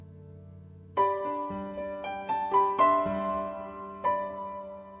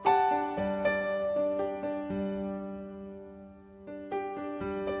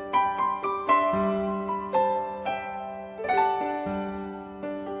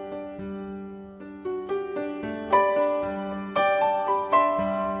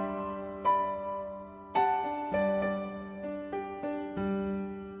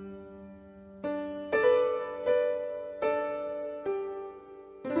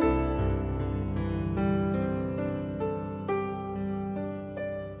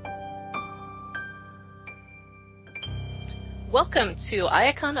Welcome to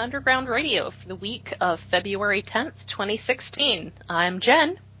Iacon Underground Radio for the week of February 10th, 2016. I'm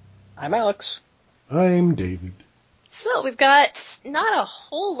Jen. I'm Alex. I'm David. So we've got not a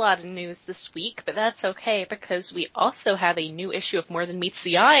whole lot of news this week, but that's okay because we also have a new issue of More Than Meets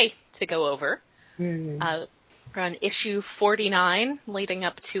the Eye to go over. We're on issue 49, leading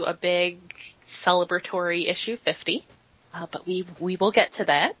up to a big celebratory issue 50. But we will get to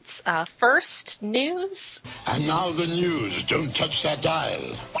that. First, news. And now the news. Don't touch that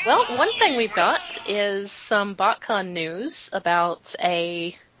dial. Well, one thing we've got is some BotCon news about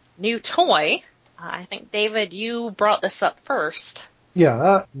a new toy. I think, David, you brought this up first.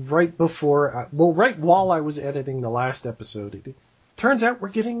 Yeah, right while I was editing the last episode, it turns out we're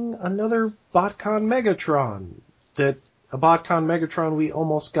getting another BotCon Megatron. A BotCon Megatron we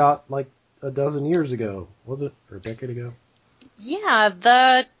almost got like a dozen years ago, was it? Or a decade ago? Yeah,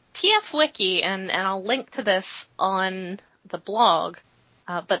 the TF Wiki, and I'll link to this on the blog,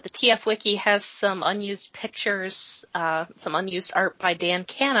 but the TF Wiki has some unused pictures, some unused art by Dan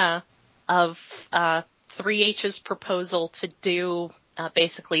Canna of 3H's proposal to do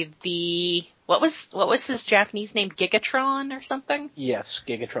basically what was his Japanese name, Gigatron or something? Yes,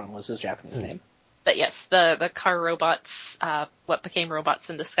 Gigatron was his Japanese name. But yes, the car robots, what became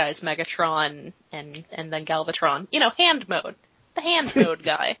robots in disguise, Megatron and then Galvatron. You know, hand mode. The hand mode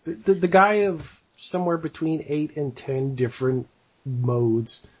guy. the guy of somewhere between 8 and 10 different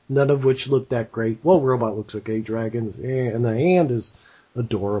modes, none of which look that great. Well, robot looks okay, dragons, and the hand is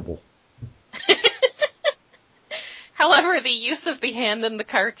adorable. However, the use of the hand in the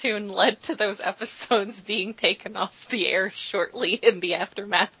cartoon led to those episodes being taken off the air shortly in the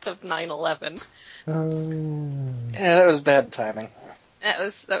aftermath of 9/11. Yeah, that was bad timing. That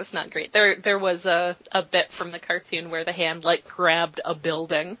was not great. There was a bit from the cartoon where the hand grabbed a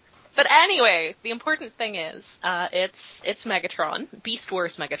building. But anyway, the important thing is it's Megatron, Beast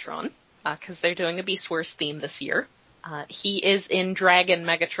Wars Megatron, because they're doing a Beast Wars theme this year. He is in Dragon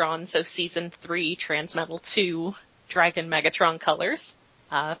Megatron, so Season 3 Transmetal 2 Dragon Megatron colors,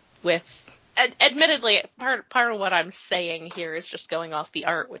 with, admittedly, part of what I'm saying here is just going off the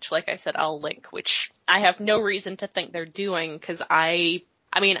art, which, like I said, I'll link, which I have no reason to think they're doing, because I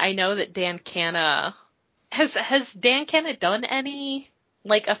know that Dan Canna, has Dan Canna done any,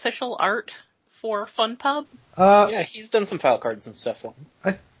 official art for FunPub? Yeah, he's done some file cards and stuff for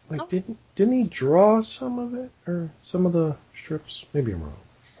him. Didn't he draw some of it? Or some of the strips? Maybe I'm wrong.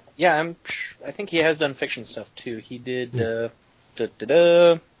 Yeah, I think he has done fiction stuff too. He did,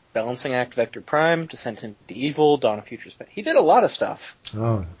 Balancing Act Vector Prime, Descent into Evil, Dawn of Future Space. He did a lot of stuff.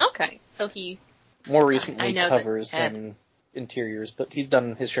 Oh. Okay, so he... More recently covers than interiors, but he's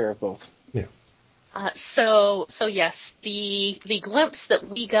done his share of both. Yeah. So yes, the glimpse that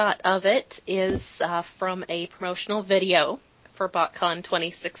we got of it is from a promotional video for BotCon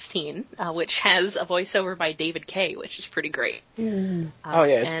 2016, which has a voiceover by David Kaye, which is pretty great.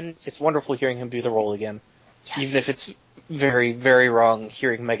 It's wonderful hearing him do the role again. Yes. Even if it's very, very wrong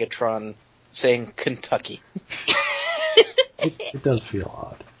hearing Megatron saying Kentucky. It does feel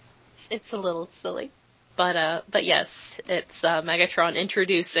odd. It's a little silly. But yes, it's Megatron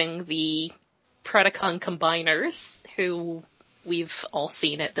introducing the Predacon combiners, who we've all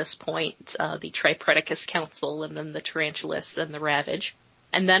seen at this point, the Tripredacus Council, and then the Tarantulas and the Ravage.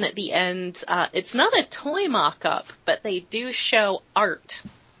 And then at the end, it's not a toy mock-up, but they do show art,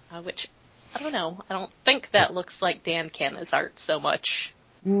 which, I don't know, I don't think that looks like Dan Canna's art so much.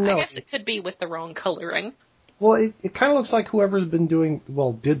 No. I guess it could be with the wrong coloring. Well, it kind of looks like whoever's been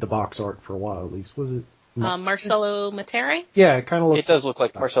did the box art for a while at least. Was it? Marcello Materi? Yeah, it kind of looks... It does look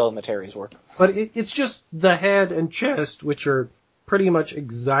like Marcello Materi's work. But it's just the head and chest, which are pretty much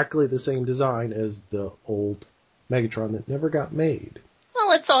exactly the same design as the old Megatron that never got made.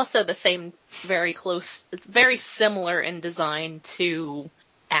 Well, it's also the same, it's very similar in design to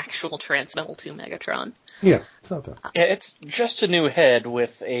actual Transmetal 2 Megatron. Yeah, it's not that. Yeah, it's just a new head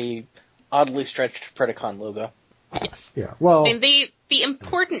with a oddly stretched Predacon logo. Yes. Yeah, well... I mean, the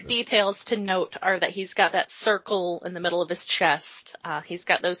important details to note are that he's got that circle in the middle of his chest. He's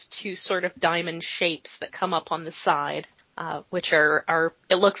got those two sort of diamond shapes that come up on the side, which are,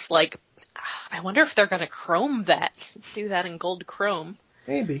 it looks like, I wonder if they're going to chrome that, do that in gold chrome.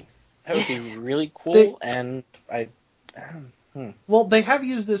 Maybe. That would be really cool, Well, they have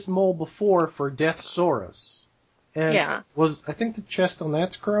used this mold before for Deathsaurus. And I think the chest on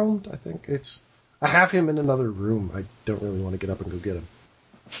that's chromed? I have him in another room. I don't really want to get up and go get him.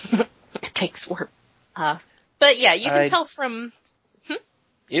 It takes work. But yeah, you can tell from...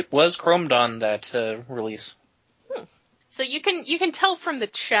 It was chromed on that release. So you can tell from the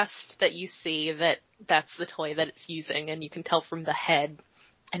chest that you see that that's the toy that it's using, and you can tell from the head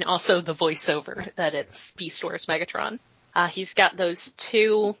and also the voiceover that it's Beast Wars Megatron. He's got those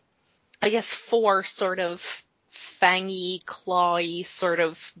two, I guess 4 sort of fangy, clawy sort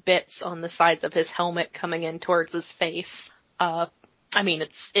of bits on the sides of his helmet coming in towards his face. I mean,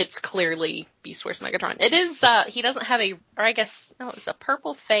 it's clearly Beast Wars Megatron. It is, he doesn't have it's a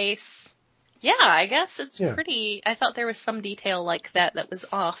purple face. Yeah, I guess it's pretty, I thought there was some detail like that was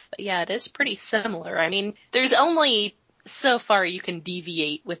off, but yeah, it is pretty similar. I mean, there's only so far you can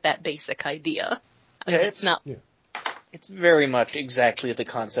deviate with that basic idea. I mean, it's very much exactly the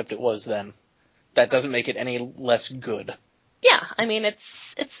concept it was then. That doesn't make it any less good. Yeah, I mean,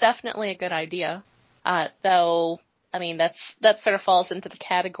 it's definitely a good idea. Though, I mean, that sort of falls into the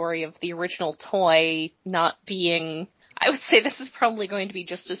category of the original toy not being, I would say this is probably going to be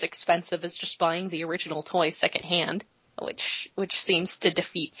just as expensive as just buying the original toy secondhand, which seems to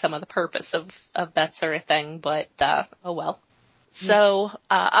defeat some of the purpose of that sort of thing, but, oh well. So,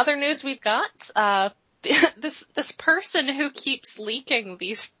 other news we've got, this person who keeps leaking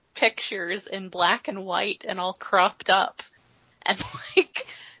these pictures in black and white and all cropped up. And like,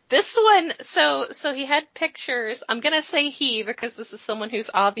 this one, so he had pictures, I'm gonna say he, because this is someone who's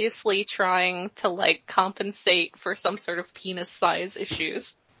obviously trying to like compensate for some sort of penis size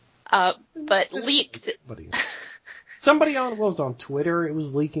issues. But leaked. Somebody on Twitter, it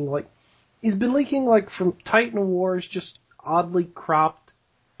was leaking he's been leaking from Titan Wars, just oddly cropped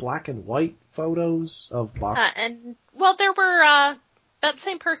black and white photos of box. And, well, there were, that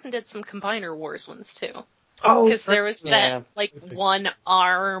same person did some Combiner Wars ones too. Oh, because there was that, one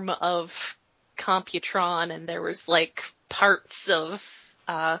arm of Computron, and there was, parts of,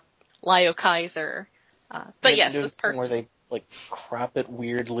 Lio Kaiser. But yes, this person. Where they, crop it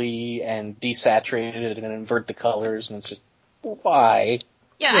weirdly and desaturate it and invert the colors, and it's just, why?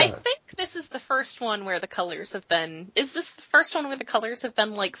 Yeah, I think this is the first one where the colors have been, is this the first one where the colors have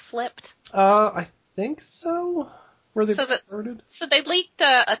been, flipped? I think so. Were they inverted? So they leaked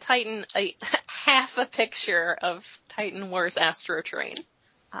a Titan, half a picture of Titan Wars Astro Train,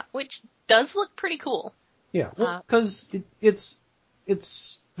 which does look pretty cool. Yeah, because it's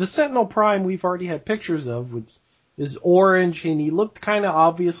the Sentinel Prime we've already had pictures of, which is orange, and he looked kind of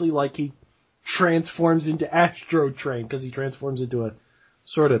obviously like he transforms into Astro Train, because he transforms into a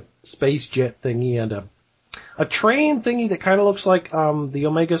sort of space jet thingy and a train thingy that kind of looks like the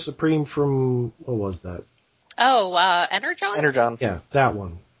Omega Supreme from, what was that? Oh, Energon? Energon. Yeah, that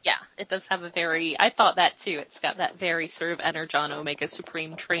one. Yeah, it does have I thought that too. It's got that very sort of Energon Omega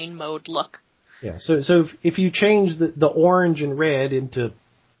Supreme train mode look. Yeah, so if you change the orange and red into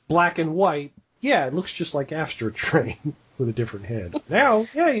black and white, yeah, it looks just like Astro Train with a different head. Now,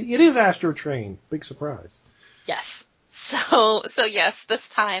 yeah, it is Astro Train. Big surprise. Yes. So yes, this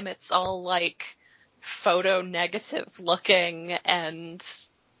time it's all photo negative looking and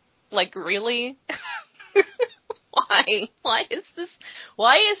really?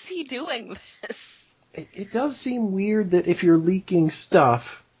 Why is he doing this? It does seem weird that if you're leaking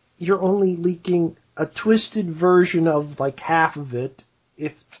stuff, you're only leaking a twisted version of half of it,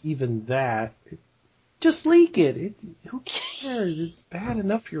 if even that. Just leak it. Who cares? It's bad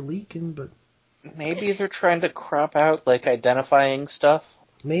enough you're leaking, but... Maybe they're trying to crop out, identifying stuff.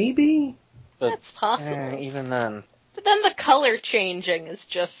 Maybe? But, that's possible. Even then. But then the color changing is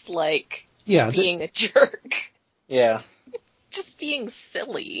just being a jerk. Yeah. Just being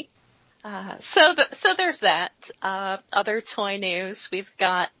silly. So there's that. Other toy news. We've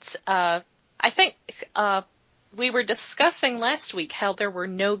got, I think, we were discussing last week how there were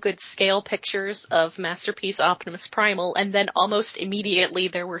no good scale pictures of Masterpiece Optimus Primal, and then almost immediately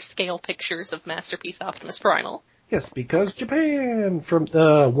there were scale pictures of Masterpiece Optimus Primal. Yes, because Japan, from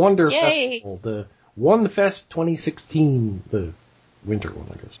the Wonder Festival, the One Fest 2016, the winter one,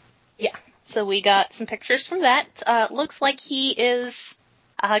 I guess. Yeah, so we got some pictures from that. Looks like he is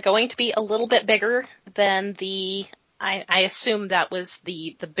going to be a little bit bigger than I assume that was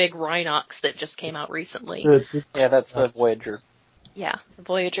the big Rhinox that just came out recently. Yeah, that's the Voyager. Yeah, the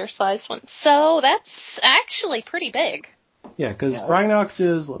Voyager sized one. So that's actually pretty big. Yeah, because Rhinox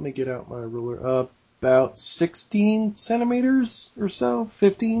is, let me get out my ruler, about 16 centimeters or so,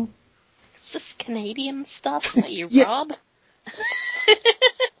 15. Is this Canadian stuff that you rob?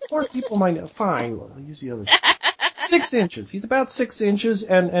 More people might know. Fine, I'll use the other. 6 inches. He's about 6 inches,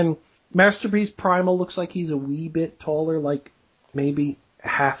 and Masterpiece Primal looks like he's a wee bit taller, maybe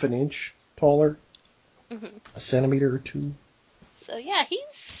half an inch taller. Mm-hmm. A centimeter or two. So yeah,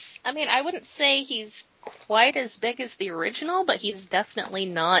 I wouldn't say he's quite as big as the original, but he's definitely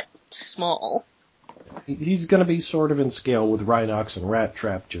not small. He's going to be sort of in scale with Rhinox and Rat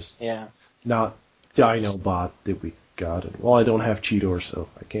Trap, just not Dinobot that we got. And, well, I don't have Cheetor, so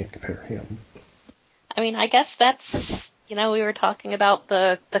I can't compare him. I mean, I guess that's, we were talking about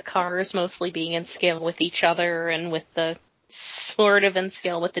the cars mostly being in scale with each other and with the sort of in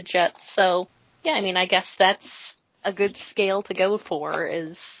scale with the jets. So, yeah, I mean, I guess that's a good scale to go for,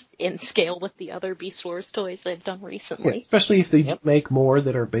 is in scale with the other Beast Wars toys they've done recently. Yeah, especially if they make more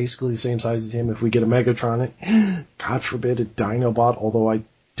that are basically the same size as him. If we get a Megatron, God forbid a Dinobot, although I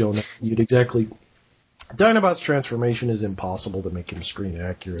don't know you'd exactly... Dinobot's transformation is impossible to make him screen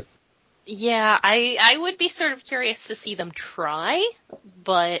accurate. Yeah, I would be sort of curious to see them try,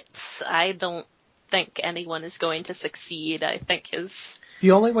 but I don't think anyone is going to succeed. I think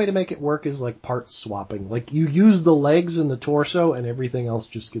the only way to make it work is like part swapping. Like you use the legs and the torso and everything else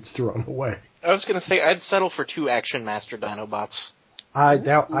just gets thrown away. I was gonna say I'd settle for 2 Action Master Dinobots.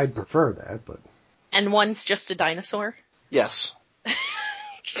 I'd prefer that, but... And one's just a dinosaur? Yes.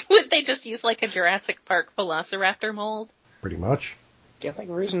 Would they just use like a Jurassic Park Velociraptor mold? Pretty much. Can't think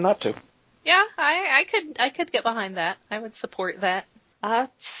of a reason not to. Yeah, I could get behind that. I would support that.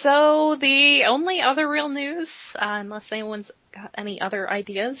 So the only other real news, unless anyone's got any other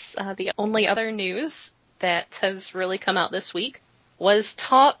ideas, the only other news that has really come out this week was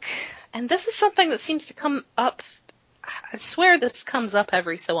talk, and this is something that seems to come up, I swear this comes up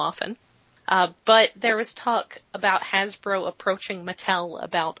every so often, but there was talk about Hasbro approaching Mattel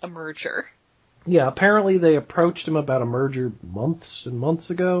about a merger. Yeah, apparently they approached him about a merger months and months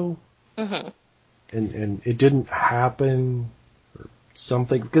ago. Mm-hmm. And it didn't happen or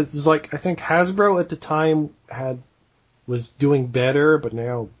something. Because it's like, I think Hasbro at the time was doing better, but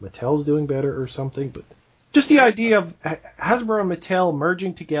now Mattel's doing better or something. But just the idea of Hasbro and Mattel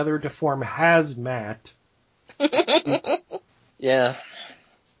merging together to form Hazmat. Yeah.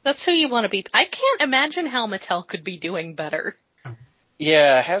 That's who you want to be. I can't imagine how Mattel could be doing better.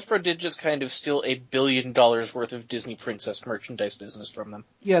 Yeah, Hasbro did just kind of steal $1 billion worth of Disney Princess merchandise business from them.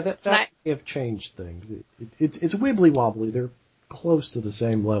 Yeah, that may have changed things. It's wibbly wobbly. They're close to the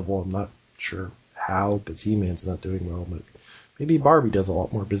same level. I'm not sure how, because He-Man's not doing well, but maybe Barbie does a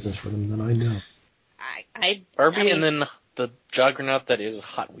lot more business for them than I know. Barbie and then the juggernaut that is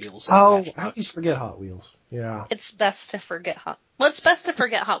Hot Wheels. Oh, I always forget Hot Wheels. Yeah. It's best to forget it's best to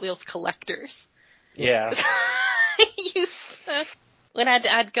forget Hot Wheels collectors. Yeah. I used to... When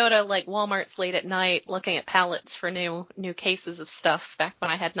I'd go to like Walmart's late at night looking at pallets for new cases of stuff back when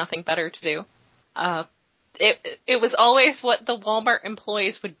I had nothing better to do. It was always what the Walmart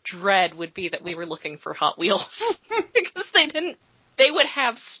employees would dread would be that we were looking for Hot Wheels because they would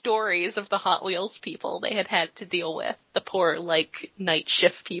have stories of the Hot Wheels people they had to deal with, the poor like night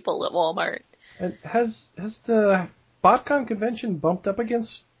shift people at Walmart. And has the BotCon convention bumped up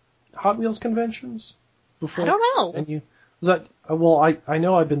against Hot Wheels conventions before? I don't know. I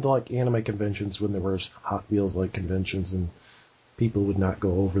know I've been to like anime conventions when there was Hot Wheels like conventions and people would not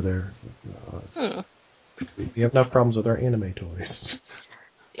go over there. We have enough problems with our anime toys.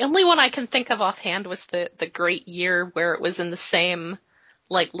 The only one I can think of offhand was the Great Year where it was in the same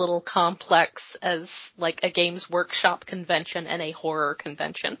like little complex as like a Games Workshop convention and a horror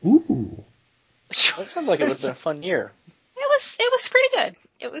convention. Ooh. That sounds like it would have been a fun year. It was pretty good.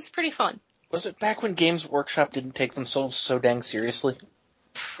 It was pretty fun. Was it back when Games Workshop didn't take themselves so dang seriously?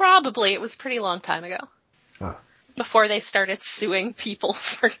 Probably. It was a pretty long time ago. Before they started suing people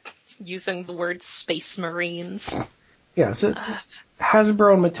for using the word Space Marines. Yeah, so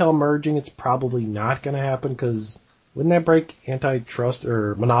Hasbro and Mattel merging, it's probably not going to happen because wouldn't that break antitrust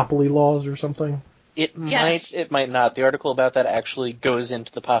or monopoly laws or something? It might not. The article about that actually goes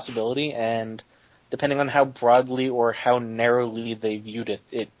into the possibility, and depending on how broadly or how narrowly they viewed it,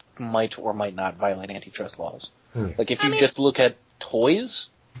 it might or might not violate antitrust laws. Like if you just look at toys,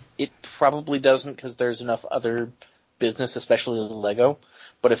 it probably doesn't because there's enough other business, especially Lego.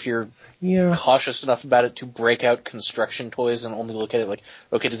 But if you're cautious enough about it to break out construction toys and only look at it like,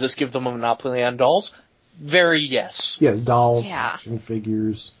 okay, does this give them a monopoly on dolls? Very yes. Yes, dolls, action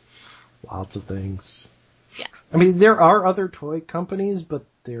figures, lots of things. Yeah. I mean, there are other toy companies, but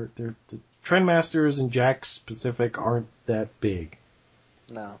they're the Trendmasters and Jakks Pacific aren't that big.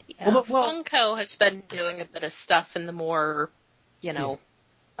 No. Yeah. Funko has been doing a bit of stuff in the more,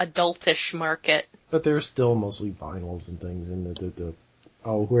 adultish market. But they're still mostly vinyls and things, and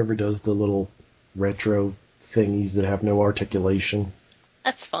whoever does the little retro thingies that have no articulation.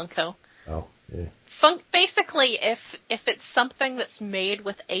 That's Funko. Oh, yeah. Basically, if it's something that's made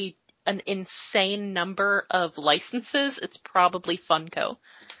with an insane number of licenses, it's probably Funko.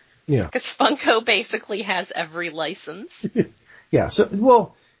 Yeah. Because Funko basically has every license. Yeah,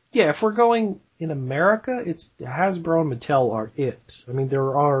 if we're going in America, it's Hasbro and Mattel are it. I mean,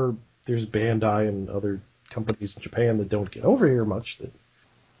 there's Bandai and other companies in Japan that don't get over here much.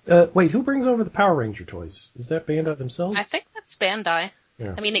 Wait, who brings over the Power Ranger toys? Is that Bandai themselves? I think that's Bandai.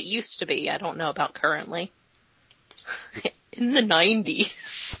 Yeah. I mean, it used to be. I don't know about currently. In the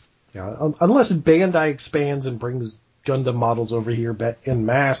 90s. Yeah, unless Bandai expands and brings Gundam models over here en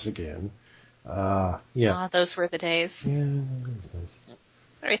masse again. Yeah. Those were the days. Yeah, that was nice.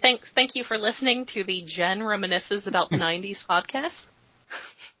 Sorry, thank you for listening to the Jen Reminisces about the 90s podcast.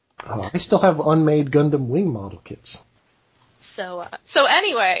 I still have unmade Gundam wing model kits. So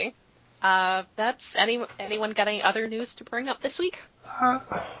anyway, that's anyone got any other news to bring up this week?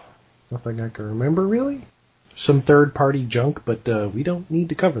 Nothing I can remember, really. Some third-party junk, but we don't need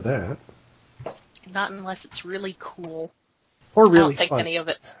to cover that. Not unless it's really cool. Or really I don't think fun. any of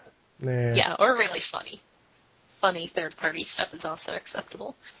it's... Nah. Yeah, or really funny. Funny third-party stuff is also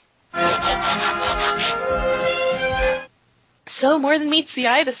acceptable. So, More Than Meets the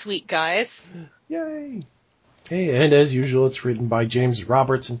Eye this week, guys. Yay! Hey, and as usual, it's written by James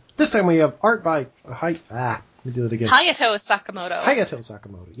Robertson. This time we have art by... let me do it again. Hayato Sakamoto. Hayato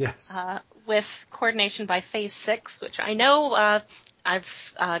Sakamoto, yes. With coordination by Phase 6, which I know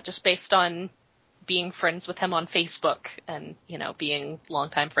I've just based on being friends with him on Facebook and, being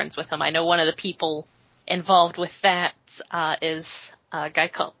longtime friends with him. I know one of the people involved with that is a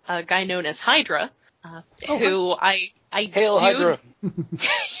guy known as Hydra, who I Hail do, Hydra!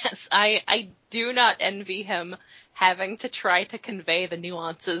 Yes, I do not envy him having to try to convey the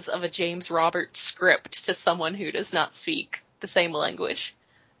nuances of a James Roberts script to someone who does not speak the same language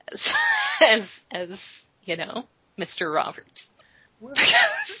as Mr. Roberts.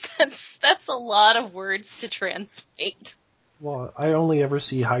 Because that's a lot of words to translate. Well, I only ever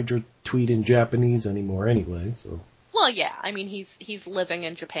see Hydra tweet in Japanese anymore anyway, so... Well, yeah, I mean, he's living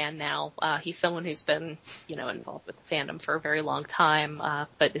in Japan now. He's someone who's been, involved with the fandom for a very long time,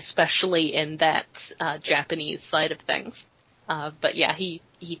 but especially in that Japanese side of things. But yeah, he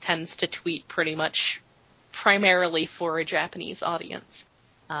tends to tweet pretty much primarily for a Japanese audience.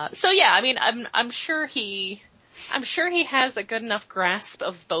 So yeah, I mean, I'm sure he has a good enough grasp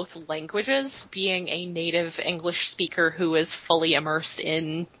of both languages, being a native English speaker who is fully immersed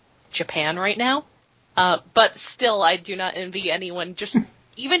in Japan right now. But still, I do not envy anyone,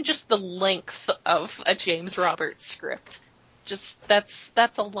 even just the length of a James Roberts script.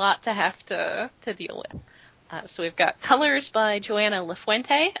 That's a lot to have to deal with. So we've got colors by Joanna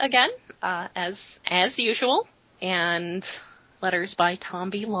Lafuente again, as usual, and letters by Tom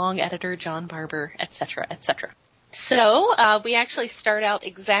B. Long, editor John Barber, etc., etc. So, we actually start out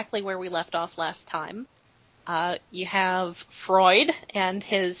exactly where we left off last time. You have Freud and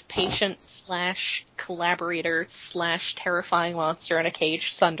his patient / collaborator / terrifying monster in a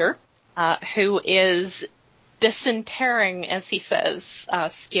cage, Sunder, who is disinterring, as he says,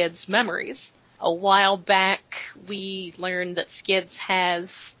 Skid's memories. A while back, we learned that Skids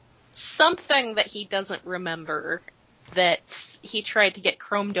has something that he doesn't remember that he tried to get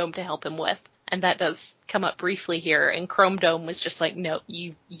Chrome Dome to help him with. And that does come up briefly here. And Chrome Dome was just like, no,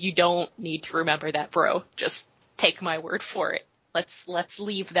 you don't need to remember that, bro. Just take my word for it. Let's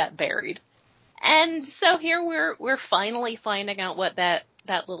leave that buried. And so here we're finally finding out what that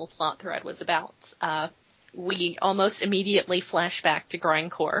little plot thread was about. We almost immediately flash back to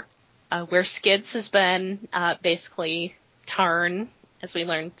Grindcore, where Skids has been, basically Tarn, as we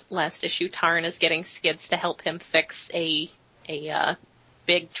learned last issue, Tarn is getting Skids to help him fix a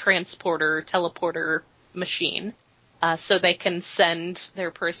big teleporter machine, so they can send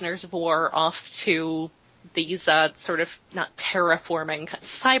their prisoners of war off to these sort of not terraforming,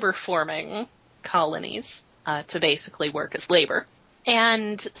 cyberforming colonies to basically work as labor.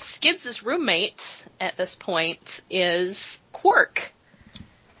 And Skids' roommate at this point is Quark.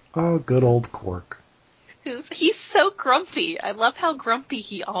 Oh, good old Quark. He's so grumpy. I love how grumpy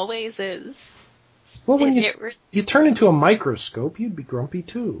he always is. Well, when you turn into a microscope, you'd be grumpy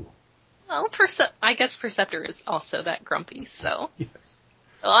too. Well, I guess Perceptor is also that grumpy, so. Yes.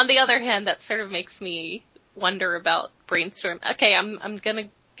 On the other hand, that sort of makes me wonder about Brainstorm. Okay, I'm gonna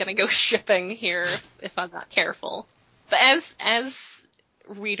go shipping here if I'm not careful. But as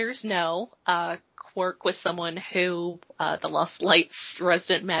readers know, Quark was someone who, the Lost Lights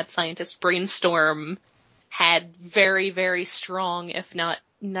resident mad scientist Brainstorm had very, very strong, if not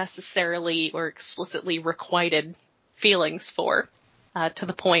necessarily or explicitly requited feelings for, to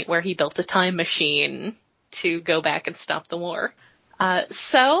the point where he built a time machine to go back and stop the war.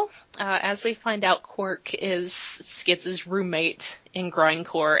 So, as we find out, Quark is Skids' roommate in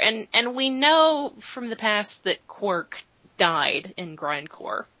Grindcore, and we know from the past that Quark died in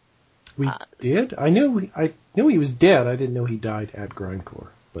Grindcore. We did? I knew he was dead. I didn't know he died at Grindcore,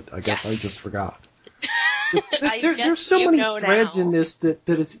 but I guess I just forgot. There's so many threads in this that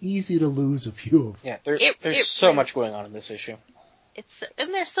it's easy to lose a few of them. Yeah, there's so much going on in this issue.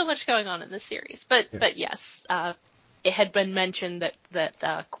 And there's so much going on in this series. But yes, it had been mentioned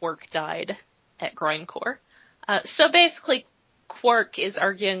that Quark died at Grindcore. So basically, Quark is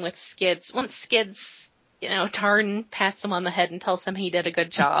arguing with Skids. Once Skids, Tarn pats him on the head and tells him he did a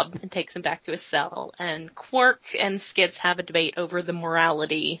good job and takes him back to his cell. And Quark and Skids have a debate over the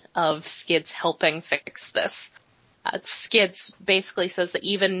morality of Skids helping fix this. Skids basically says that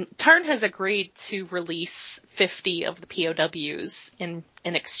even Tarn has agreed to release 50 of the POWs in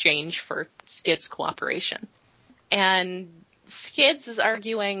exchange for Skids' cooperation. And Skids is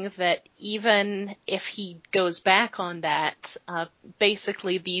arguing that even if he goes back on that,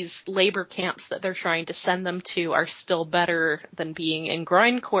 basically these labor camps that they're trying to send them to are still better than being in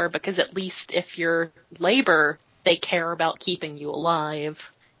Grindcore, because at least if you're labor, they care about keeping you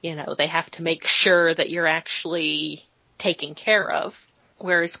alive. They have to make sure that you're actually taken care of.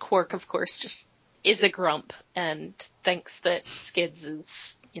 Whereas Quark, of course, just is a grump and thinks that Skids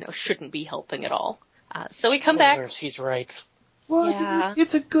is, shouldn't be helping at all. So we come back. He's right. Well, yeah.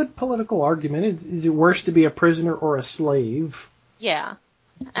 It's a good political argument. Is it worse to be a prisoner or a slave? Yeah.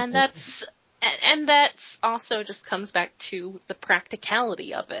 And that's also just comes back to the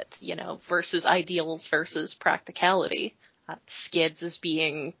practicality of it, versus ideals versus practicality. Skids is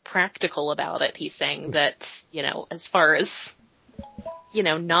being practical about it. He's saying that, as far as,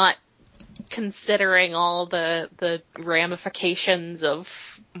 not considering all the ramifications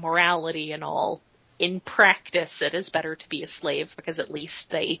of morality and all, in practice, it is better to be a slave because at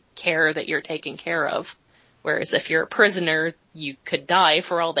least they care that you're taken care of. Whereas if you're a prisoner, you could die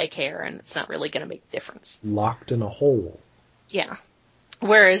for all they care, and it's not really going to make a difference. Locked in a hole. Yeah.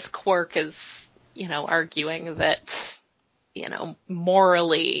 Whereas Quark is, arguing that,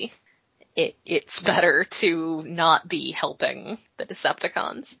 morally, it's better to not be helping the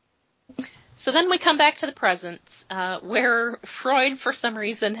Decepticons. So then we come back to the present, where Freud, for some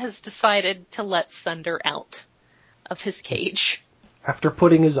reason, has decided to let Sunder out of his cage. After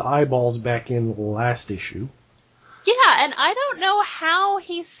putting his eyeballs back in last issue. Yeah, and I don't know how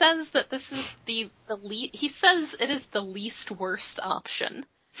he says that this is he says it is the least worst option.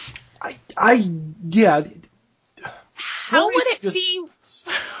 Yeah. How would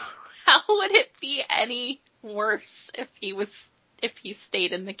it be any worse if he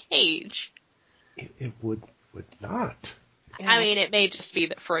stayed in the cage? It would not. I mean, it may just be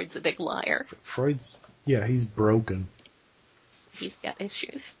that Freud's a big liar. He's broken. He's got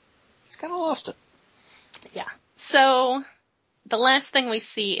issues. He's kind of lost it. Yeah. So, the last thing we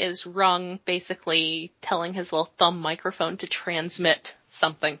see is Rung basically telling his little thumb microphone to transmit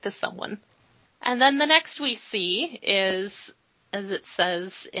something to someone. And then the next we see is, as it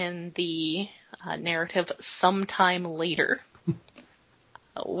says in the narrative, sometime later,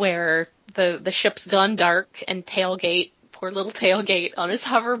 where the ship's gone dark and poor little Tailgate on his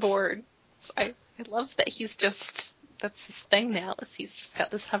hoverboard. So I love that that's his thing now, is he's just got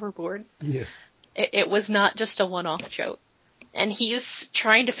this hoverboard. Yeah. It was not just a one-off joke. And he's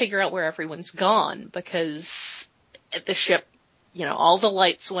trying to figure out where everyone's gone, because the ship, all the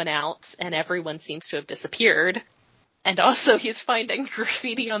lights went out and everyone seems to have disappeared. And also he's finding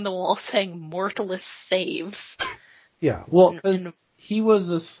graffiti on the wall saying Mortalist saves. Yeah, well, he was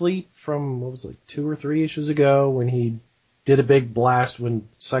asleep from, 2 or 3 issues ago when he did a big blast when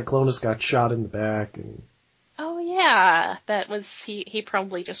Cyclonus got shot in the back. And oh yeah, that was, he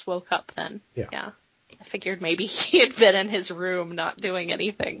probably just woke up then. Yeah. I figured maybe he had been in his room not doing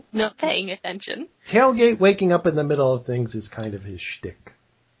anything, not paying attention. Tailgate waking up in the middle of things is kind of his shtick.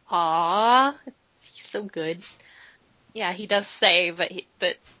 Aww, he's so good. Yeah, he does say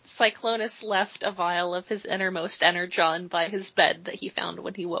that Cyclonus left a vial of his innermost energon by his bed that he found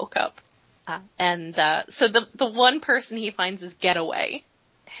when he woke up. So the one person he finds is Getaway,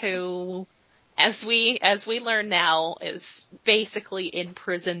 who, as we learn now, is basically in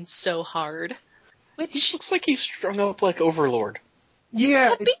prison so hard. Which looks like he's strung up like Overlord.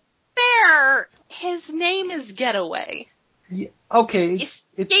 Yeah. To be fair, his name is Getaway. Yeah, okay.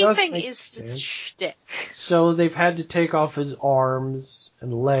 Escaping is his shtick. So they've had to take off his arms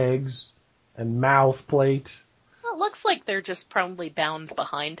and legs and mouth plate. Well, it looks like they're just probably bound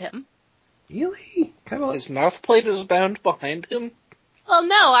behind him. Really? Kind of. His mouth plate is bound behind him? Well,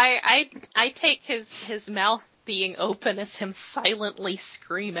 no, I take his mouth being open as him silently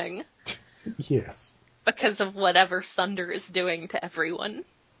screaming. Yes. Because of whatever Sunder is doing to everyone.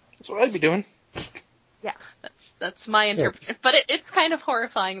 That's what I'd be doing. Yeah, that's my interpretation. But it's kind of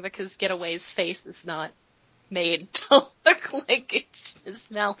horrifying because Getaway's face is not made to look like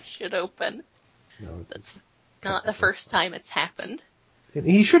his mouth should open. No, That's not the first time it's happened. and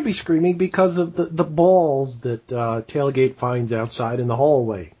he should be screaming because of the balls that Tailgate finds outside in the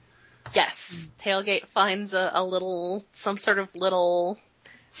hallway. Yes, Tailgate finds some sort of little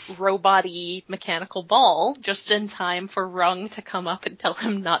robot-y mechanical ball just in time for Rung to come up and tell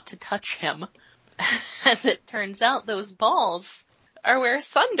him not to touch him. As it turns out, those balls are where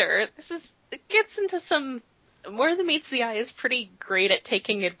Sunder, it gets into some, More Than Meets the Eye is pretty great at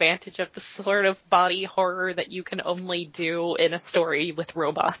taking advantage of the sort of body horror that you can only do in a story with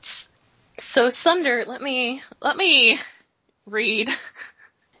robots. So Sunder, let me read.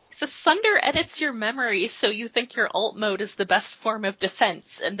 So Sunder edits your memory so you think your alt mode is the best form of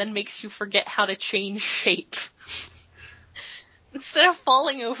defense, and then makes you forget how to change shape. Instead of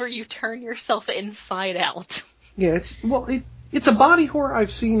falling over, you turn yourself inside out. Yeah, it's a body horror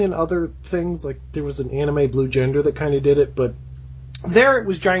I've seen in other things. Like there was an anime Blue Gender that kind of did it, but there it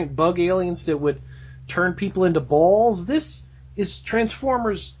was giant bug aliens that would turn people into balls. This is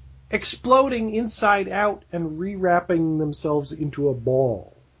Transformers exploding inside out and rewrapping themselves into a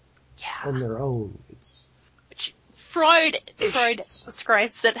ball. Yeah. On their own. Freud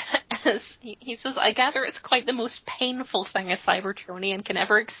describes it as, he says, I gather it's quite the most painful thing a Cybertronian can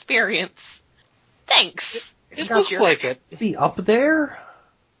ever experience. Thanks. It looks like it. Be up there?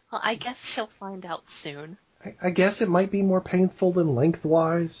 Well, I guess he'll find out soon. I guess it might be more painful than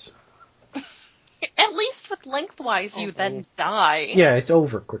lengthwise. At least with lengthwise, you then die. Yeah, it's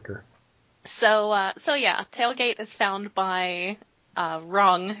over quicker. So yeah, Tailgate is found by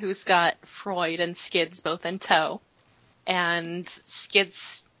Rung, who's got Freud and Skids both in tow. And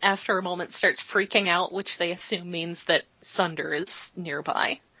Skids, after a moment, starts freaking out, which they assume means that Sunder is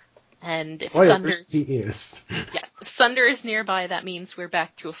nearby. And if he is. Yes, if Sunder is nearby, that means we're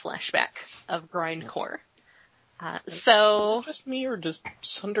back to a flashback of Grindcore. Is it just me, or does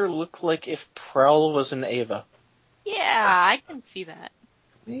Sunder look like if Prowl was an Ava? Yeah, I can see that.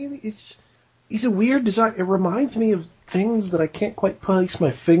 Maybe he's a weird design. It reminds me of things that I can't quite place my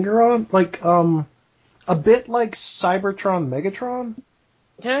finger on. Like, a bit like Cybertron Megatron.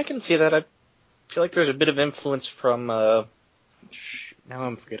 Yeah, I can see that. I feel like there's a bit of influence from, now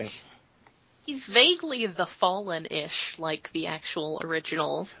I'm forgetting. He's vaguely the Fallen-ish, like the actual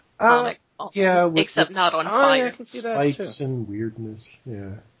original comic. Yeah, except not on fire. Yeah, I can see that spikes too. And weirdness,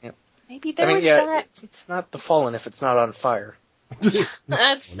 yeah. Maybe there was that. It's not the Fallen if it's not on fire.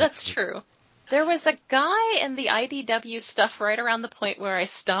 That's true. There was a guy in the IDW stuff right around the point where I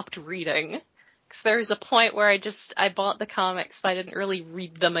stopped reading. Because there was a point where I bought the comics, but I didn't really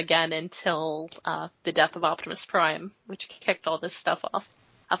read them again until the death of Optimus Prime, which kicked all this stuff off.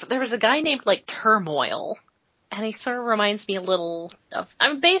 But there was a guy named, Turmoil, and he sort of reminds me a little of...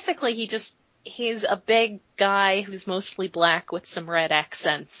 basically he's a big guy who's mostly black with some red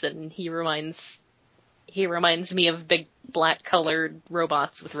accents, and he reminds me of big black-colored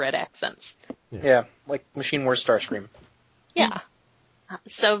robots with red accents. Yeah, like Machine Wars Starscream. Yeah.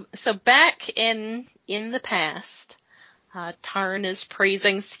 So back in the past, Tarn is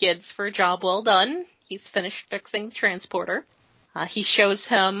praising Skids for a job well done. He's finished fixing the transporter. He shows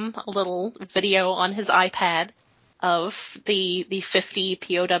him a little video on his iPad of the 50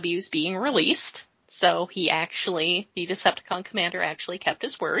 POWs being released. So the Decepticon commander actually kept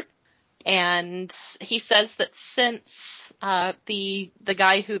his word. And he says that since the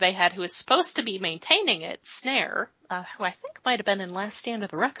guy who they had who was supposed to be maintaining it, Snare, who I think might have been in Last Stand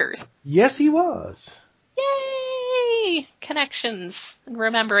of the Wreckers. Yes, he was. Yay! Connections and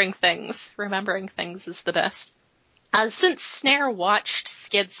remembering things. Remembering things is the best. Since Snare watched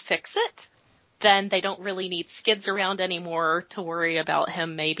Skids fix it, then they don't really need Skids around anymore to worry about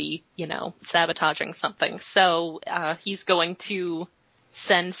him maybe, sabotaging something. So he's going to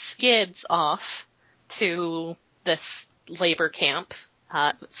send Skids off to this labor camp.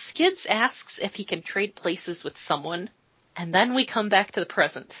 Skids asks if he can trade places with someone, and then we come back to the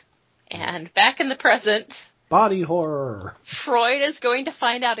present. And back in the present... Body horror. Freud is going to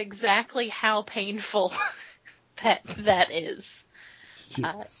find out exactly how painful that is.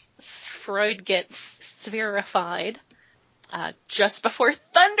 Freud gets spherified just before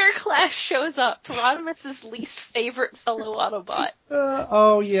Thunderclash shows up, Rodimus's least favorite fellow Autobot.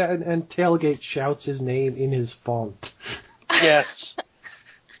 And Tailgate shouts his name in his font. Yes.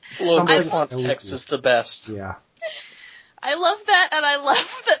 Logo font text is the best. Yeah. I love that, and I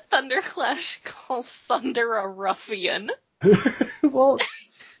love that Thunderclash calls Sunder a ruffian. Well,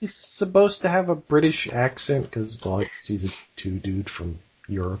 he's supposed to have a British accent, because, he's a 2 dude from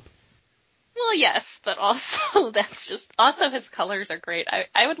Europe. Well, Well, yes, but also also his colors are great.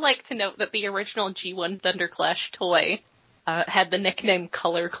 I would like to note that the original G1 Thunderclash toy had the nickname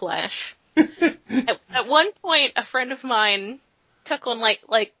Color Clash. At one point, a friend of mine took one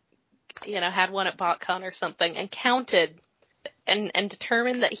had one at BotCon or something and counted and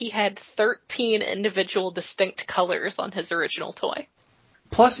determined that he had 13 individual distinct colors on his original toy.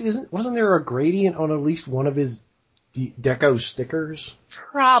 Plus, wasn't there a gradient on at least one of his deco stickers?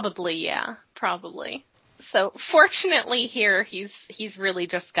 Probably, yeah. Probably. So, fortunately here, he's really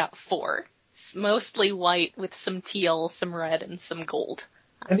just got 4. It's mostly white with some teal, some red, and some gold.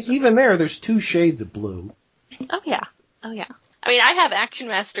 And even there's 2 shades of blue. Oh yeah. I mean, I have Action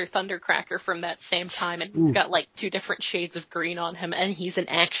Master Thundercracker from that same time, and he's got 2 different shades of green on him, and he's an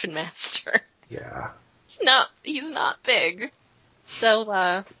Action Master. Yeah. He's not big.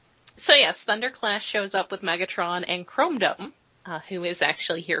 So yes, Thunderclash shows up with Megatron and Chrome Dome, who is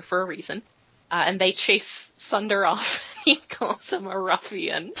actually here for a reason. And they chase Sunder off. He calls him a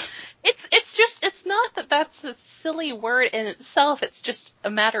ruffian. It's not that that's a silly word in itself, it's just a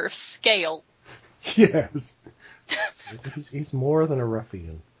matter of scale. Yes. He's more than a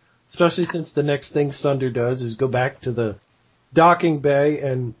ruffian. Especially since the next thing Sunder does is go back to the docking bay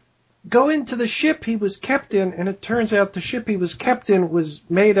and go into the ship he was kept in, and it turns out the ship he was kept in was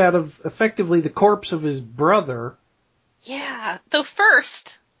made out of, effectively, the corpse of his brother. Yeah, though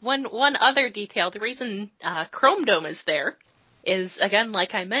first, one other detail, the reason Chrome Dome is there is, again,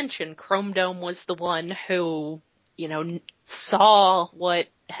 like I mentioned, Chrome Dome was the one who, saw what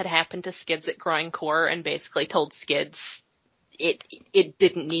had happened to Skids at Grindcore and basically told Skids it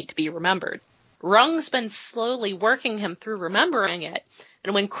didn't need to be remembered. Rung's been slowly working him through remembering it,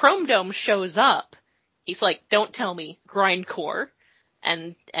 and when Chrome Dome shows up, he's like, don't tell me, Grindcore.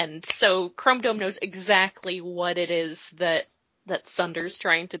 And so Chrome Dome knows exactly what it is that Sunder's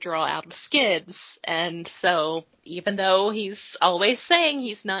trying to draw out of Skids, and so even though he's always saying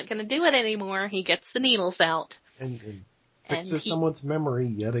he's not going to do it anymore, he gets the needles out. And fixes someone's memory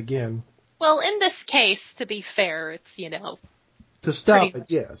yet again. Well, in this case, to be fair, it's, to stop it,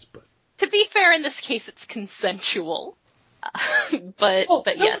 yes, but... To be fair, in this case, it's consensual. But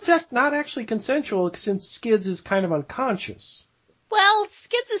yes. It's not actually consensual, since Skids is kind of unconscious. Well,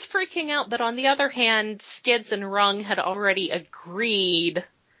 Skids is freaking out, but on the other hand, Skids and Rung had already agreed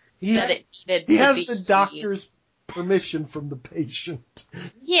that it needed to be... He has the doctor's permission from the patient.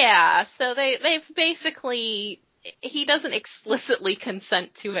 Yeah, so they've basically... He doesn't explicitly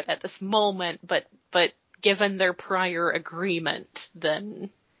consent to it at this moment, but given their prior agreement,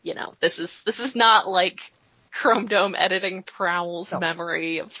 then, this is not like Chrome Dome editing Prowl's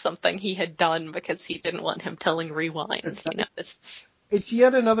memory of something he had done because he didn't want him telling Rewind. It's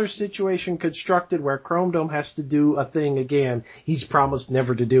yet another situation constructed where Chrome Dome has to do a thing again he's promised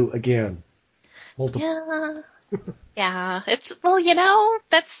never to do again. Yeah. Yeah.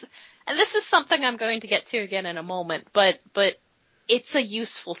 And this is something I'm going to get to again in a moment, but it's a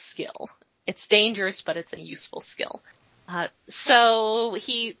useful skill. It's dangerous, but it's a useful skill. So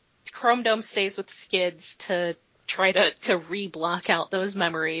Chrome Dome stays with Skids to try to re-block out those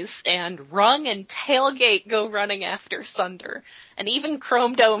memories, and Rung and Tailgate go running after Sunder. And even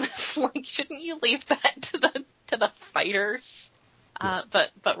Chrome Dome is like, shouldn't you leave that to the fighters?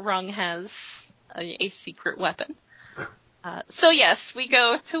 But Rung has a secret weapon. So yes, we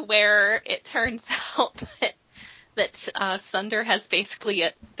go to where it turns out that Sunder has basically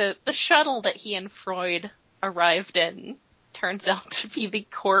the shuttle that he and Freud arrived in turns out to be the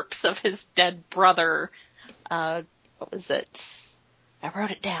corpse of his dead brother. What was it? I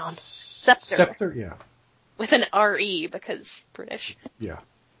wrote it down. Scepter. Scepter, yeah. With an R-E because British. Yeah.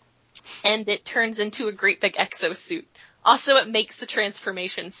 And it turns into a great big exosuit. Also, it makes the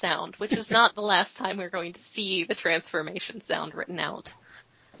transformation sound, which is not the last time we're going to see the transformation sound written out.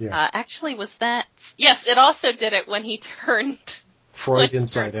 Yeah. Actually, was that... Yes, it also did it when he turned... Freud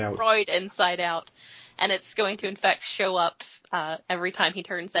inside out. Freud inside out. And it's going to, in fact, show up every time he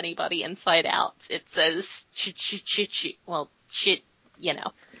turns anybody inside out. It says... Well, shit,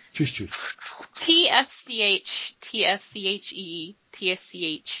 T-S-C-H, T-S-C-H-E,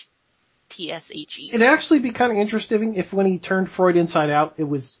 T-S-C-H... T-S-H-E. It'd actually be kind of interesting if when he turned Freud inside out, it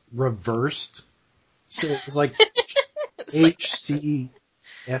was reversed. So it was like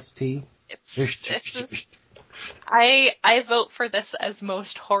H-C-S-T. I vote for this as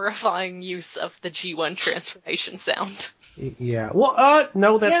most horrifying use of the G1 transformation sound. Yeah. Well,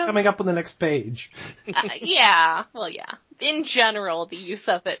 no, that's coming up on the next page. Yeah. Well, yeah. In general, the use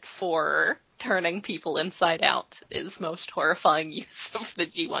of it for turning people inside out is most horrifying use of the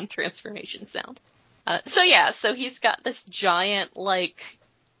G1 transformation sound. So he's got this giant,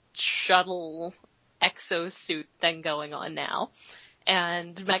 shuttle exosuit thing going on now.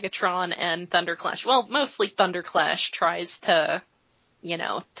 And Megatron and Thunderclash, well, mostly Thunderclash tries to,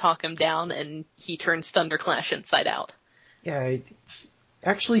 talk him down, and he turns Thunderclash inside out. Yeah, it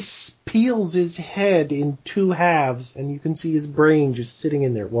actually peels his head in two halves, and you can see his brain just sitting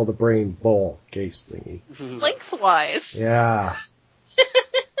in there. Well, the brain ball case thingy. Lengthwise. Yeah.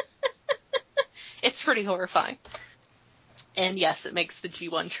 It's pretty horrifying. And yes, it makes the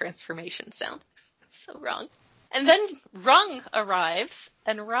G1 transformation sound. So wrong. And then Rung arrives,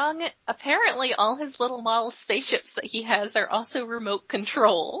 and Rung, apparently all his little model spaceships that he has are also remote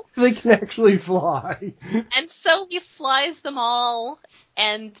control. They can actually fly. And so he flies them all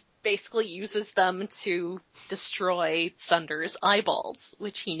and basically uses them to destroy Sunder's eyeballs,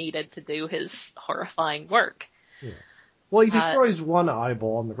 which he needed to do his horrifying work. Yeah. Well, he destroys one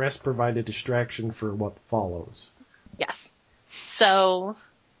eyeball, and the rest provide a distraction for what follows. Yes. So,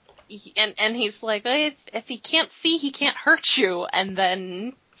 and he's like, if he can't see, he can't hurt you. And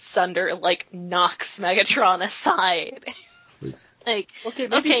then Sunder, knocks Megatron aside. Okay,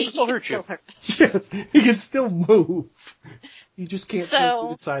 maybe he can still hurt you. Yes, he can still move. He just can't So,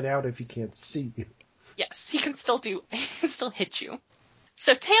 move inside out if he can't see you. Yes, he can still hit you.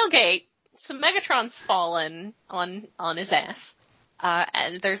 So Megatron's fallen on his ass.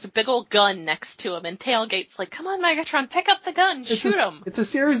 And there's a big old gun next to him, and Tailgate's like, come on, Megatron, pick up the gun, shoot him. It's a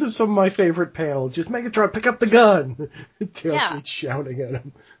series of some of my favorite panels. Just, Megatron, pick up the gun! Tailgate's shouting at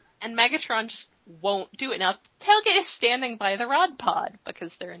him. And Megatron just won't do it. Now, Tailgate is standing by the rod pod,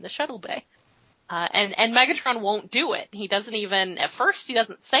 because they're in the shuttle bay. And Megatron won't do it. He doesn't even, at first he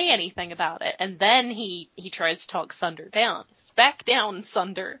doesn't say anything about it, and then he tries to talk Sunder down. He says, back down,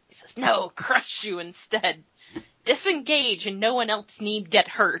 Sunder. He says, no, crush you instead. Disengage and no one else need get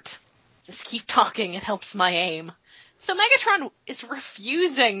hurt. Just keep talking, it helps my aim. So Megatron is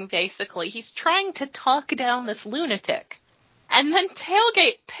refusing, basically. He's trying to talk down this lunatic. And then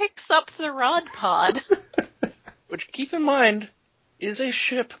Tailgate picks up the rod pod. Which, keep in mind, is a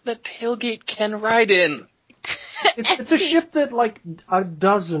ship that Tailgate can ride in. It's a ship that, a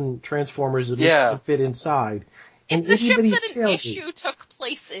dozen Transformers would fit inside. It's a ship that an issue took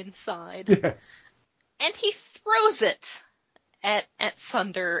place inside. Yes. And he throws it at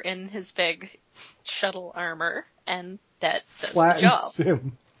Sunder in his big shuttle armor, and that does the job.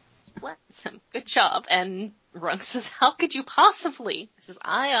 Flattens him. Good job. And Rung says, how could you possibly? He says,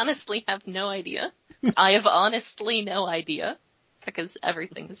 I honestly have no idea. I have honestly no idea, because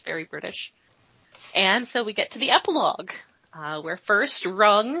everything is very British. And so we get to the epilogue, where first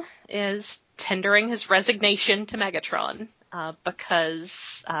Rung is tendering his resignation to Megatron.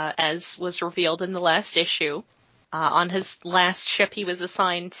 Because, as was revealed in the last issue, on his last ship he was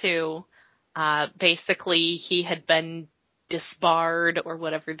assigned to, basically he had been disbarred, or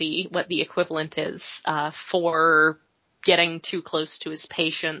what the equivalent is, for getting too close to his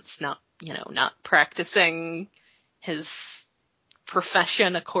patients, not practicing his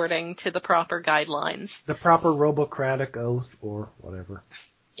profession according to the proper guidelines. The proper Robocratic oath, or whatever.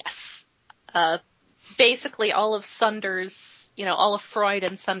 Yes. Basically all of Sunder's, all of Freud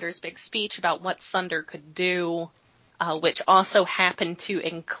and Sunder's big speech about what Sunder could do, which also happened to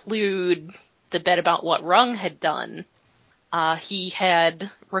include the bit about what Rung had done. He had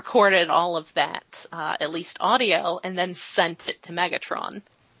recorded all of that, at least audio, and then sent it to Megatron.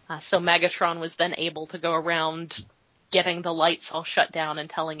 So Megatron was then able to go around getting the lights all shut down and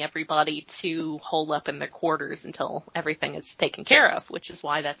telling everybody to hole up in their quarters until everything is taken care of, which is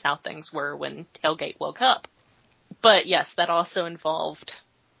why that's how things were when Tailgate woke up. But yes, that also involved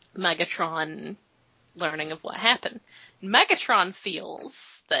Megatron learning of what happened. Megatron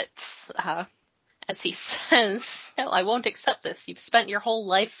feels that, as he says, no, I won't accept this. You've spent your whole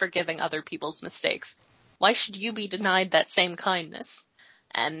life forgiving other people's mistakes. Why should you be denied that same kindness?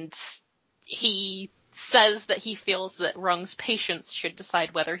 And he says that he feels that Rung's patients should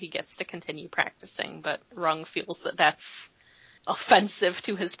decide whether he gets to continue practicing, but Rung feels that that's offensive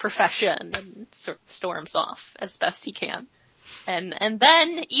to his profession and sort of storms off as best he can. And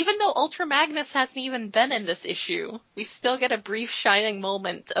then, even though Ultra Magnus hasn't even been in this issue, we still get a brief shining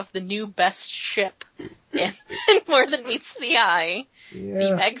moment of the new best ship in More Than Meets the Eye,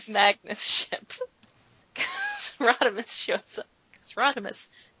 the Megs Magnus ship. Because Rodimus shows up. Because Rodimus,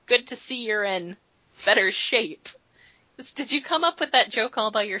 good to see you're in better shape. Did you come up with that joke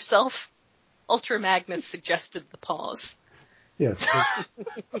all by yourself? Ultra Magnus suggested the pause. Yes.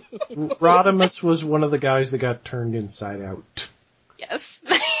 Rodimus was one of the guys that got turned inside out. Yes.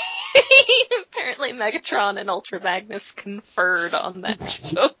 Apparently Megatron and Ultra Magnus conferred on that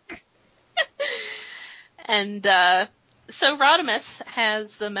joke. And, So Rodimus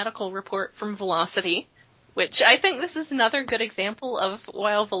has the medical report from Velocity, which I think this is another good example of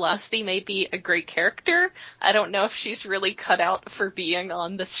while Velocity may be a great character, I don't know if she's really cut out for being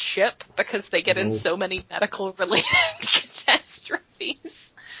on this ship because they get in so many medical-related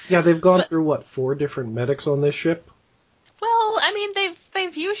catastrophes. Yeah, they've gone through, 4 different medics on this ship? Well, I mean,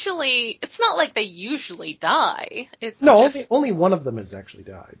 they've usually, it's not like they usually die. It's No, just, only one of them has actually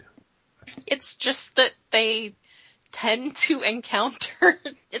died. It's just that they tend to encounter,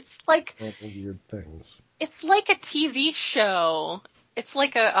 it's like weird things. It's like a TV show. It's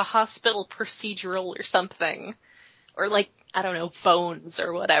like a hospital procedural or something. Or like, I don't know, Bones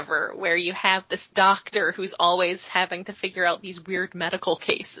or whatever, where you have this doctor who's always having to figure out these weird medical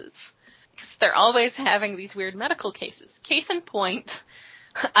cases. Because they're always having these weird medical cases. Case in point,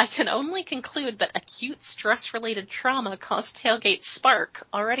 I can only conclude that acute stress-related trauma caused Tailgate Spark,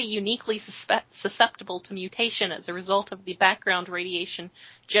 already uniquely susceptible to mutation as a result of the background radiation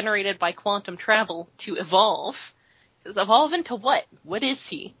generated by quantum travel, to evolve. Does evolve into what? What is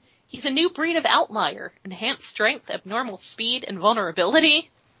he? He's a new breed of outlier, enhanced strength, abnormal speed, and vulnerability.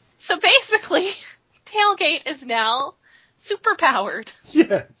 So basically, Tailgate is now superpowered.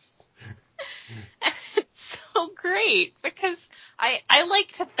 Yes. And it's so great, because I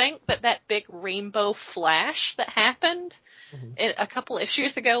like to think that big rainbow flash that happened a couple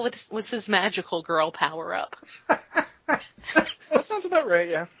issues ago was his magical girl power-up. That sounds about right,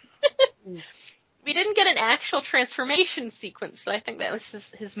 yeah. We didn't get an actual transformation sequence, but I think that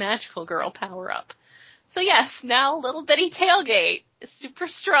was his magical girl power-up. So yes, now little bitty Tailgate is super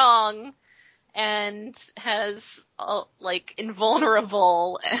strong and has,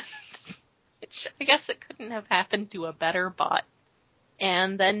 invulnerable, and which I guess it couldn't have happened to a better bot.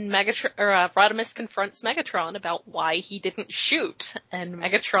 And then Rodimus confronts Megatron about why he didn't shoot, and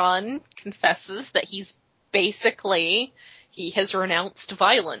Megatron confesses that he has renounced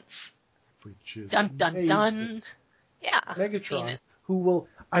violence. Which is dun dun amazing. Dun. Yeah. Megatron,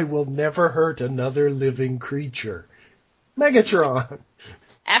 I will never hurt another living creature. Megatron!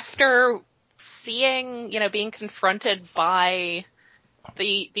 After seeing, being confronted by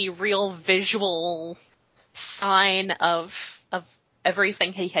the real visual sign of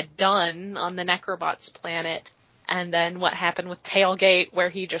everything he had done on the Necrobots planet, and then what happened with Tailgate, where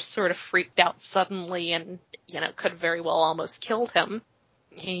he just sort of freaked out suddenly and, could very well almost killed him,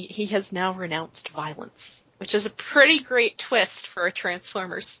 he has now renounced violence, which is a pretty great twist for a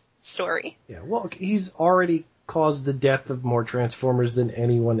Transformers story. Yeah, well, he's already caused the death of more Transformers than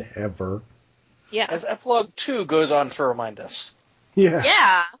anyone ever. Yeah. As Epilogue 2 goes on to remind us. Yeah.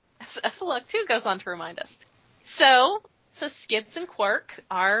 Yeah. As Epilogue 2 goes on to remind us. So Skids and Quark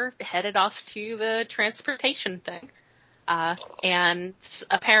are headed off to the transportation thing. And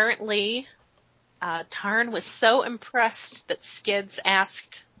apparently, Tarn was so impressed that Skids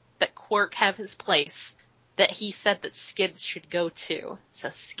asked that Quark have his place that he said that Skids should go too. So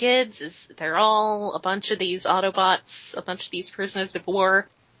Skids they're all a bunch of these Autobots, a bunch of these prisoners of war,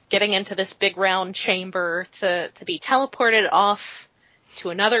 getting into this big round chamber to be teleported off to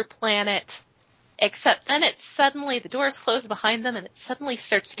another planet. Except then the doors close behind them and it suddenly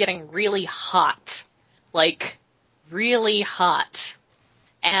starts getting really hot. Like, really hot.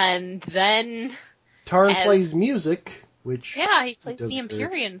 And then Tarn plays music, which... Yeah, he plays the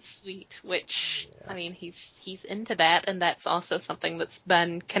Empyrean Suite, which, yeah. I mean, he's into that, and that's also something that's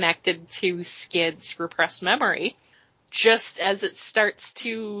been connected to Skid's repressed memory. Just as it starts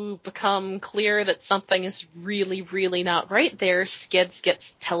to become clear that something is really, really not right there, Skids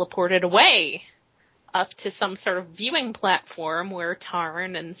gets teleported away up to some sort of viewing platform where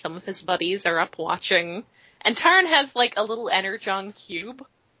Tarn and some of his buddies are up watching. And Tarn has, a little Energon cube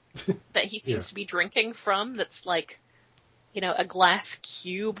that he seems to be drinking from that's a glass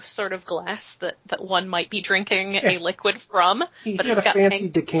cube sort of glass that one might be drinking a liquid from. He but had it's a got fancy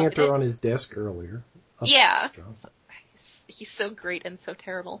decanter on his desk earlier. Yeah. He's so great and so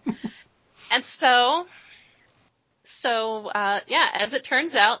terrible. And so, as it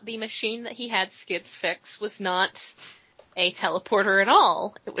turns out, the machine that he had Skids fix was not a teleporter at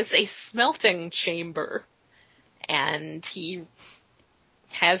all. It was a smelting chamber. And he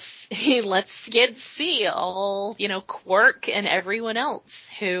lets Skids see all, Quark and everyone else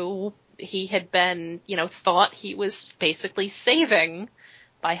who he had been, thought he was basically saving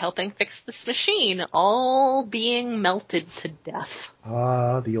by helping fix this machine, all being melted to death.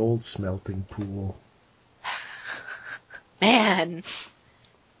 Ah, the old smelting pool. Man.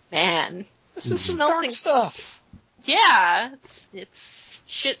 This is some dark stuff. Yeah, it's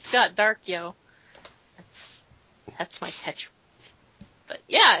shit's got dark, yo. That's my catchphrase. But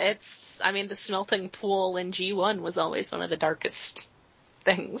yeah, the smelting pool in G1 was always one of the darkest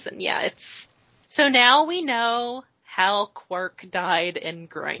things, and yeah, so now we know how Quark died in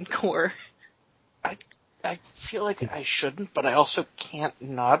Grindcore. I feel like I shouldn't, but I also can't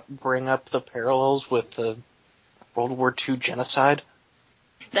not bring up the parallels with the World War II genocide.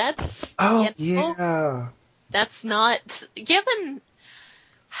 That's... yeah. That's not... Given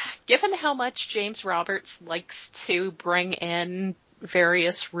how much James Roberts likes to bring in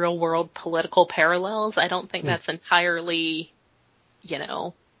various real-world political parallels, I don't think that's entirely,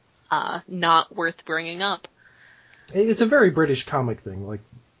 not worth bringing up. It's a very British comic thing. Like,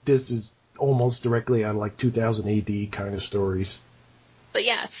 this is almost directly on, 2000 AD kind of stories. But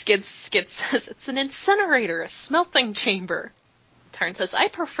yeah, Skid says it's an incinerator, a smelting chamber. Tarn says, I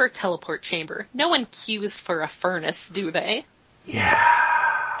prefer teleport chamber. No one queues for a furnace, do they? Yeah.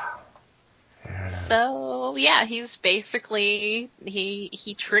 So, yeah, he's basically,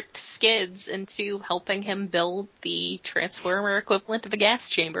 he tricked Skids into helping him build the transformer equivalent of a gas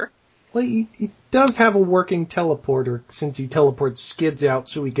chamber. Well, he does have a working teleporter since he teleports Skids out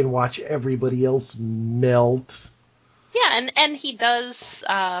so he can watch everybody else melt. Yeah, and he does,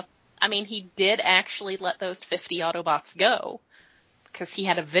 he did actually let those 50 Autobots go, because he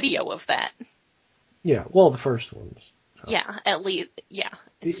had a video of that. Yeah, well, the first ones. Yeah, at least, yeah.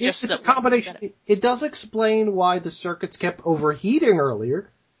 It's a combination. It does explain why the circuits kept overheating earlier,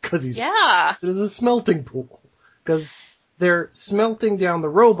 because there's a smelting pool. Because they're smelting down the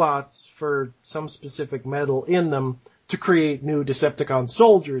robots for some specific metal in them to create new Decepticon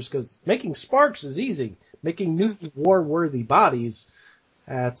soldiers, because making sparks is easy. Making new war-worthy bodies,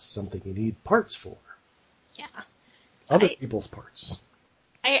 that's something you need parts for. Yeah. Other people's parts.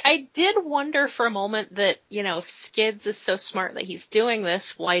 I did wonder for a moment that, if Skids is so smart that he's doing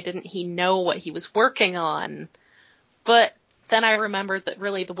this, why didn't he know what he was working on? But then I remembered that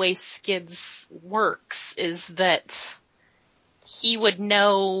really the way Skids works is that he would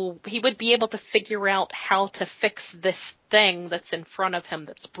be able to figure out how to fix this thing that's in front of him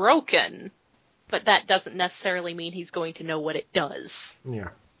that's broken, but that doesn't necessarily mean he's going to know what it does. Yeah.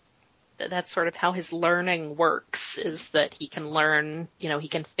 That's sort of how his learning works, is that he can learn, he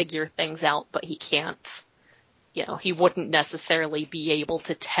can figure things out, but he can't, he wouldn't necessarily be able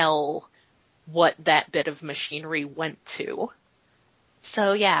to tell what that bit of machinery went to.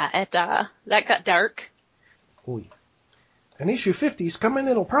 So yeah, that got dark. Oh, yeah. And issue 50's coming,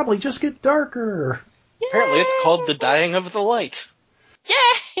 it'll probably just get darker. Yay! Apparently it's called The Dying of the Light.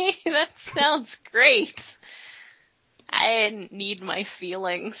 Yay! That sounds great. I didn't need my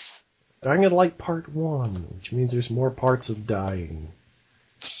feelings. Dying of the Light Part 1, which means there's more parts of dying.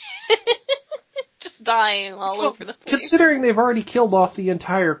 Just dying all over the place. Considering they've already killed off the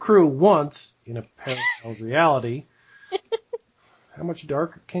entire crew once in a parallel reality, how much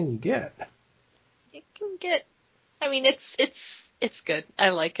darker can you get? It can get... it's good. I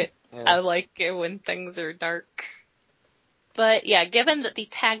like it. Yeah. I like it when things are dark. But yeah, given that the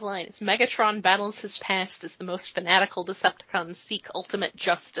tagline is Megatron battles his past as the most fanatical Decepticons seek ultimate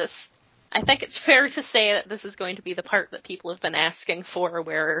justice, I think it's fair to say that this is going to be the part that people have been asking for,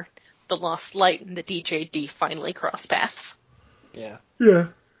 where the Lost Light and the DJD finally cross paths. Yeah. Yeah.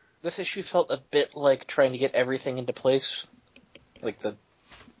 This issue felt a bit like trying to get everything into place. Like the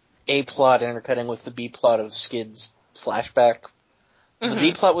A-plot intercutting with the B-plot of Skid's flashback. Mm-hmm. The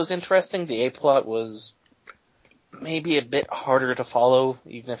B-plot was interesting, the A-plot was maybe a bit harder to follow,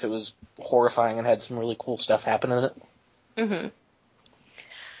 even if it was horrifying and had some really cool stuff happen in it. Mm-hmm.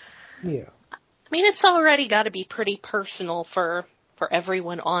 Yeah. It's already got to be pretty personal for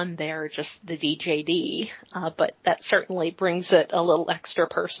everyone on there, just the DJD, but that certainly brings it a little extra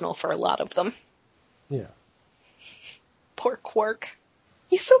personal for a lot of them. Yeah. Poor Quark.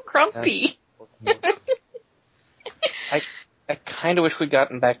 He's so grumpy. I kind of wish we'd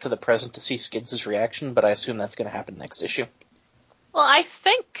gotten back to the present to see Skids' reaction, but I assume that's going to happen next issue. Well, I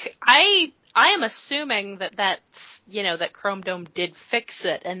think I am assuming that's, that Chrome Dome did fix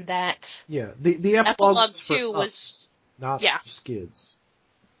it, and that the epilogue 2 was not Skids.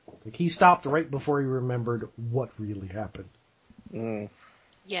 Like, he stopped right before he remembered what really happened. Mm.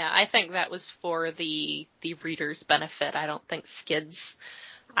 Yeah, I think that was for the reader's benefit. I don't think Skids...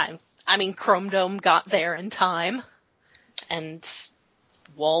 Chrome Dome got there in time and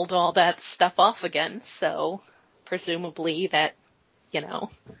walled all that stuff off again, so presumably that,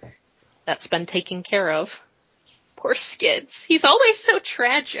 that's been taken care of. Poor Skids. He's always so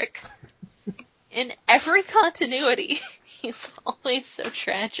tragic. In every continuity, he's always so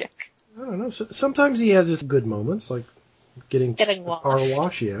tragic. I don't know. Sometimes he has his good moments, like getting washed. car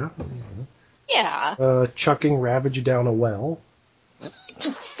wash, yeah. Yeah. Chucking Ravage down a well.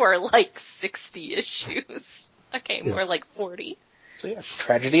 for like 60 issues. Okay, more like 40. So yeah,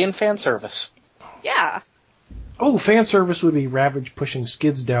 tragedy and fan service. Yeah. Oh, fan service would be Ravage pushing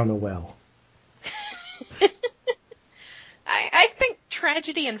Skids down a well. I think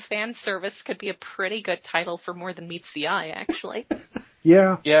tragedy and fan service could be a pretty good title for More Than Meets the Eye, actually.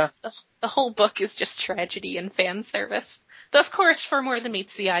 Yeah. Yeah. The whole book is just tragedy and fan service. Though, of course, for More Than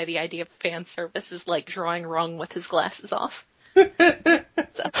Meets the Eye, the idea of fan service is like drawing wrong with his glasses off.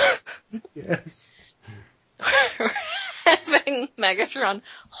 So, Yes. having Megatron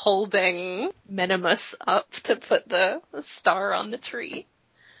holding Minimus up to put the star on the tree.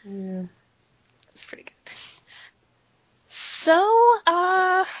 Yeah. It's pretty good. So,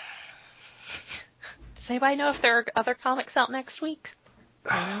 does anybody know if there are other comics out next week?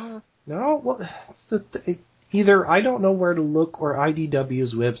 No, well, it's either I don't know where to look or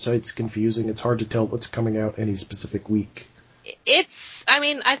IDW's website's confusing. It's hard to tell what's coming out any specific week. I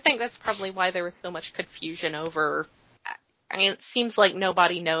think that's probably why there was so much confusion over, it seems like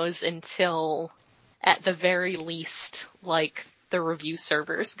nobody knows until, at the very least, like, the review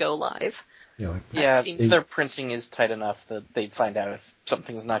servers go live. Yeah, their printing is tight enough that they'd find out if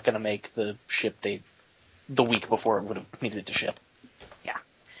something's not going to make the ship date the week before it would have needed to ship. Yeah.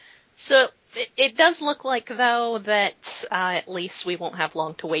 So, it does look like, though, that at least we won't have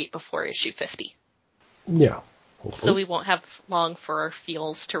long to wait before issue 50. Yeah. Hopefully. So we won't have long for our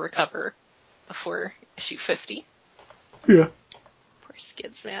feels to recover before issue 50. Yeah. Poor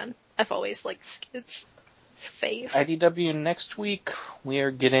Skids, man. I've always liked Skids. It's fave. IDW next week, we are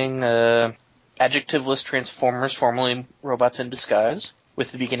getting adjectiveless Transformers, formerly Robots in Disguise,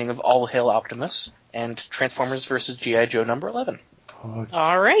 with the beginning of All Hail Optimus, and Transformers vs. G.I. Joe number 11. Oh,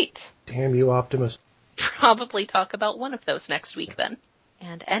 Alright. damn you, Optimus. Probably talk about one of those next week then.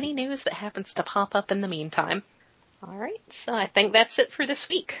 And any news that happens to pop up in the meantime. Alright, so I think that's it for this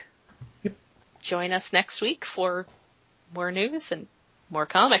week. Yep. Join us next week for more news and more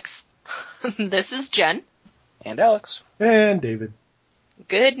comics. This is Jen. And Alex. And David.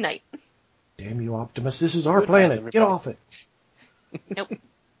 Good night. Damn you, Optimus. This is our Good night, planet. everybody. Get off it. Nope.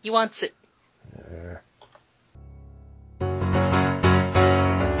 He wants it.